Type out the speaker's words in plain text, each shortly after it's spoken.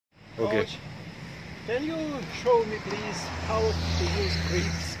Okay. Coach, can you show me please how to use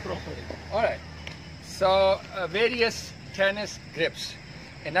grips properly? Alright, so various tennis grips.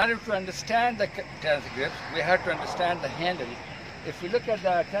 In order to understand the tennis grips, we have to understand the handle. If we look at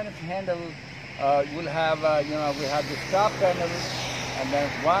the tennis handle, you'll have, we have this top panel, and then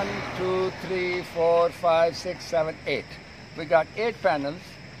 1, 2, 3, 4, 5, 6, 7, 8. We got 8 panels,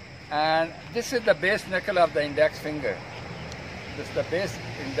 and this is the base knuckle of the index finger. This is the base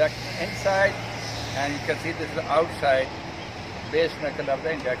index inside, and you can see this is the outside base knuckle of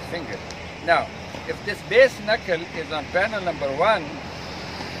the index finger. Now, if this base knuckle is on panel number 1,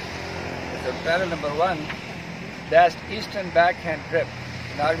 that's Eastern backhand grip.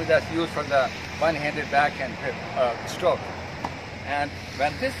 Normally that's used for the one-handed backhand grip stroke. And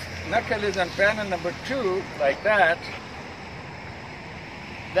when this knuckle is on panel number 2, like that,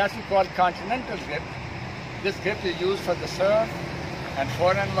 that's what we call continental grip. This grip is used for the serve and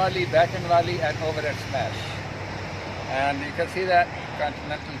forehand volley, backhand volley, and overhead smash. And you can see that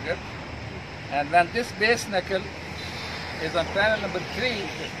continental grip. And when this base knuckle is on panel number 3, this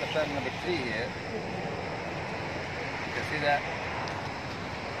is the panel number 3 here. You can see that.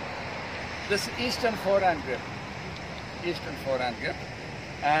 This is Eastern forehand grip. Eastern forehand grip.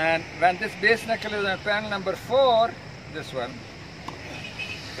 And when this base knuckle is on panel number 4, this one,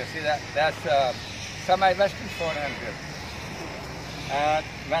 you can see that, that's semi-western forehand grip. And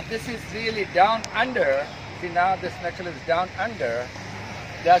when this is really down under, see now this knuckle is down under,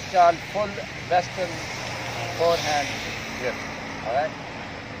 that's called full western forehand grip. Alright?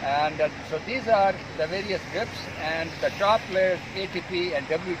 And so these are the various grips, and the top players, ATP and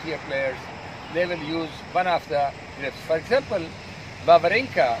WTA players, they will use one of the grips. For example,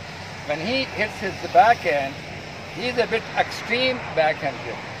 Wawrinka, when he hits his backhand, he's a bit extreme backhand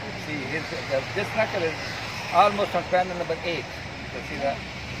grip. See, this knuckle is almost on panel number 8. You see that?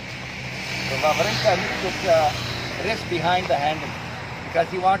 So Wawrinka needs to put wrist behind the handle because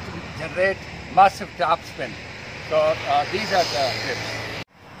he wants to generate massive top spin. So these are the grips.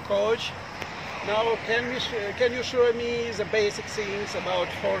 Coach, now can you show me the basic things about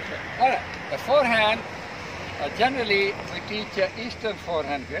forehand? Alright, the forehand, generally we teach Eastern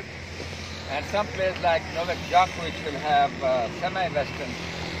forehand grip, and some players like Novak Djokovic will have semi-western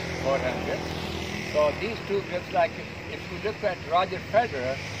forehand grip. So these two grips, like if you look at Roger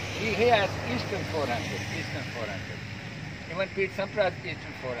Federer, he has Eastern forehand grip, Eastern forehand grip. Even Pete Sampras,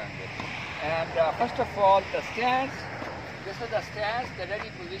 Eastern forehand grip. And first of all, the stance. This is the stance, the ready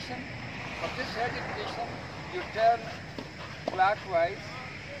position. From this ready position, you turn clockwise.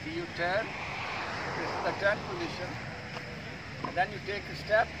 See, you turn. This is the turn position. And then you take a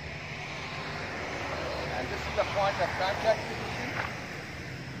step. And this is the point of contact position.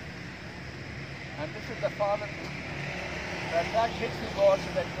 And this is the follow. The attack hits the ball so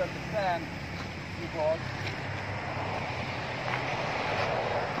that you understand the ball.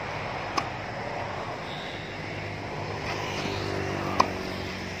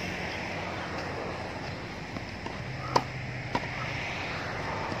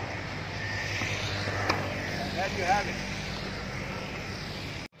 You have it.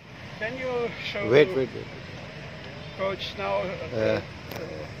 Can you show Wait. Coach now?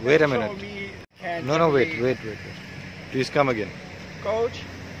 Wait a minute. Wait. Please come again. Coach,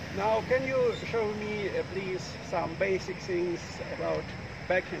 now can you show me please some basic things about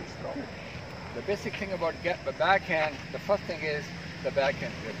backhand stroke? The basic thing about the backhand, the first thing is the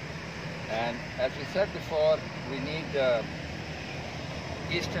backhand grip. And as we said before, we need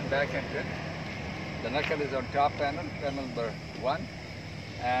Eastern backhand grip. The knuckle is on top panel, panel number 1.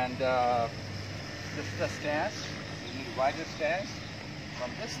 And this is the stance. You need wider stance. From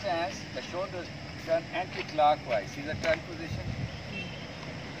this stance, the shoulders turn anti-clockwise. See the turn position?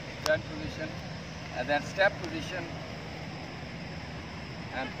 Turn position. And then step position.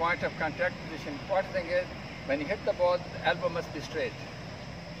 And point of contact position. Important thing is, when you hit the ball, the elbow must be straight.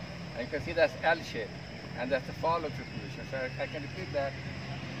 And you can see that's L shape. And that's the follow-through position. So I can repeat that.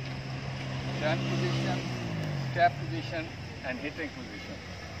 Turn position, step position, and hitting position.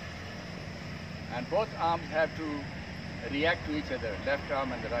 And both arms have to react to each other, left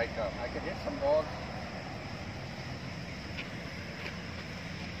arm and the right arm. I can hit some balls.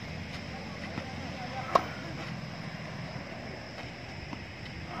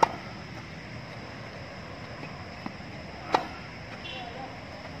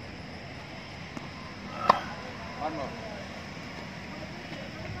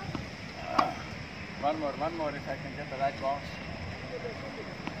 One more if I can get the right bounce.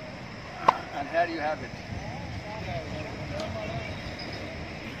 And here you have it.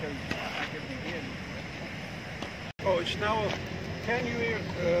 Coach, now can you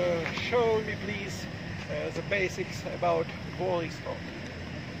show me please the basics about volley stroke?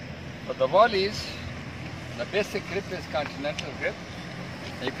 For the volleys, the basic grip is continental grip.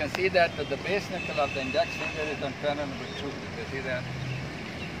 You can see that the base knuckle of the index finger is on panel number 2. You can see that.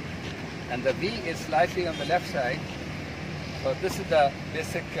 And the V is slightly on the left side. So this is the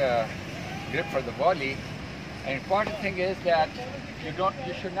basic grip for the volley. An important thing is that you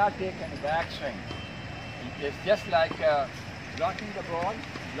should not take any backswing. It's just like blocking the ball,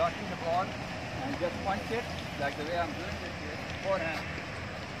 and just punch it like the way I'm doing it here. Forehand.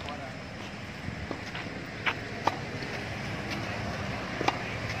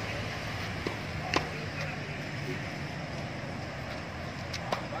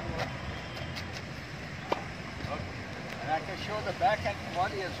 And I can show the backhand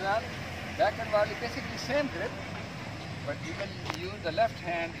volley as well. Backhand volley, basically same grip, but you can use the left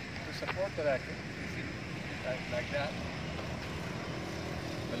hand to support the racket. You see, like that.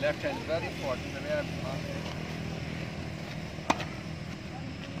 The left hand is very important. The way I'm on it.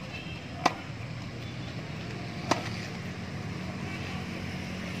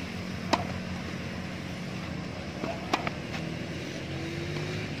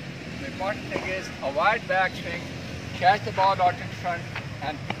 The important thing is a wide backswing, catch the ball out in front,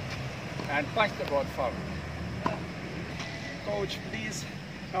 and punch the ball forward. Coach, please,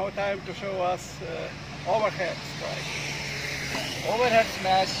 now time to show us overhead strike. Overhead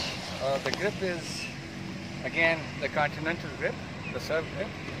smash, the grip is, again, the continental grip, the serve grip.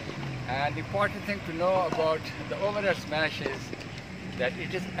 And the important thing to know about the overhead smash is that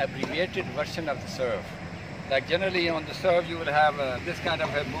it is abbreviated version of the serve. Like generally on the serve you will have this kind of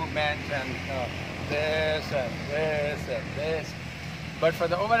a movement and this and this and this. But for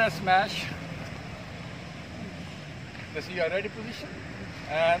the overhead smash, this is your ready position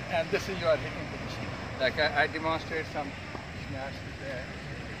and this is your hitting position. Like I demonstrate some smash there.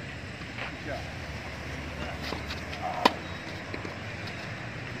 Good job.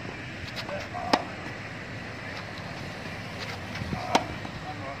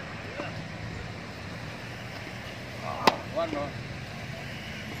 One more.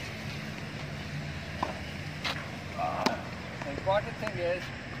 The important thing is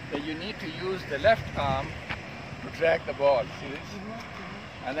that you need to use the left arm to drag the ball. See this?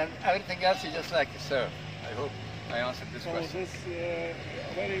 And then everything else is just like a serve. I hope I answered this So question. this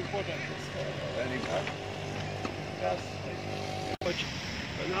very important. Very important. Yes. Coach,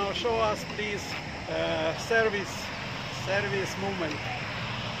 now show us please service movement.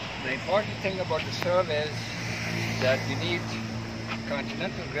 The important thing about the serve is that you need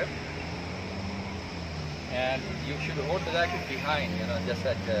continental grip, and you should hold the racket behind, just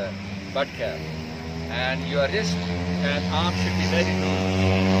like a butt cap. And your wrist and arm should be very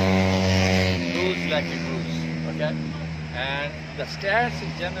loose like a goose, okay? And the stance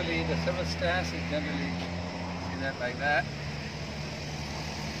is generally, the serve stance is generally, see that like that.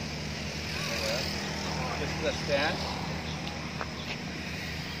 This is the stance,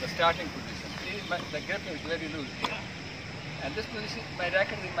 the starting position. See, the grip is very loose here. And this position, my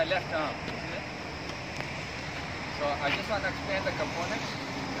racket is in my left arm. See that? So I just want to explain the components.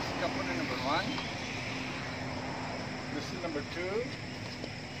 This is component number 1. This is number 2. This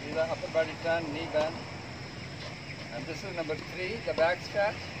is the upper body turn, knee bend. And this is number 3, the back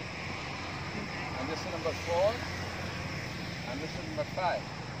stretch. And this is number 4. And this is number 5.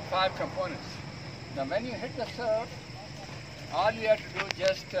 5 components. Now when you hit the serve, all you have to do is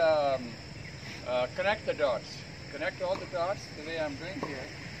just connect the dots. Connect all the dots the way I'm doing here.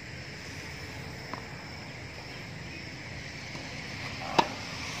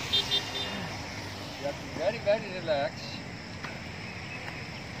 You have to be very, very relaxed.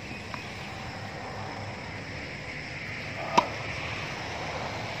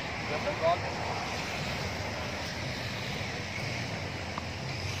 Just like all this.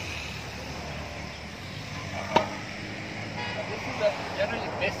 This is the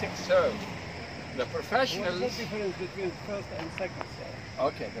generally basic serve. The professionals. What's the difference between first and second serve?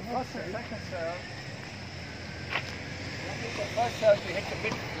 Okay, the first and second serve. The first serve you hit a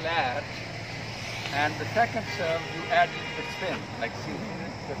bit flat, and the second serve you add a little bit spin. Like see,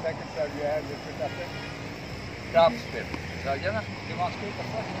 the second serve you add a little bit of top spin. So you know, demonstrate the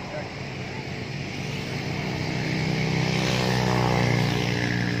first and second.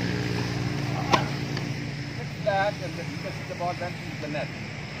 Flat, and this is the ball then to the net.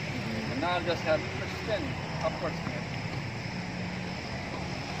 And now I'll just have a spin, upward spin.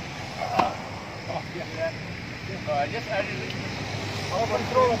 Oh, yeah. So I just added a little bit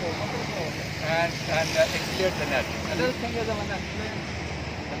Controllable. and it cleared the net. Another thing is when I spin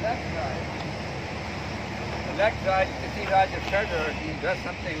the left side, the the leg drive, you see Roger Federer, he does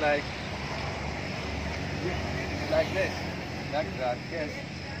something like this, leg drive, yes.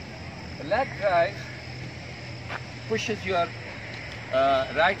 The leg drive pushes your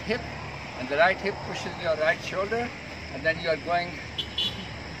right hip, and the right hip pushes your right shoulder, and then you are going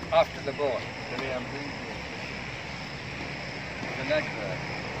after the ball, the way I'm doing here. The leg drive.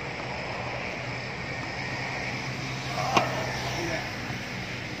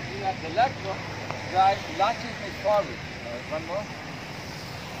 The leg drive launches me forward. One more.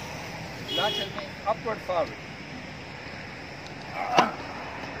 Launches me upward forward.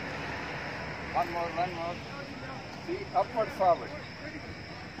 One more. See, upward forward.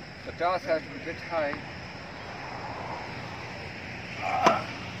 The toss has to be a bit high.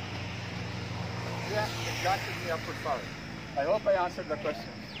 Yeah, it launches me upward forward. I hope I answered the question.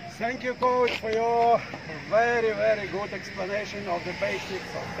 Thank you, coach, for your very, very good explanation of the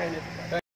basics of tennis.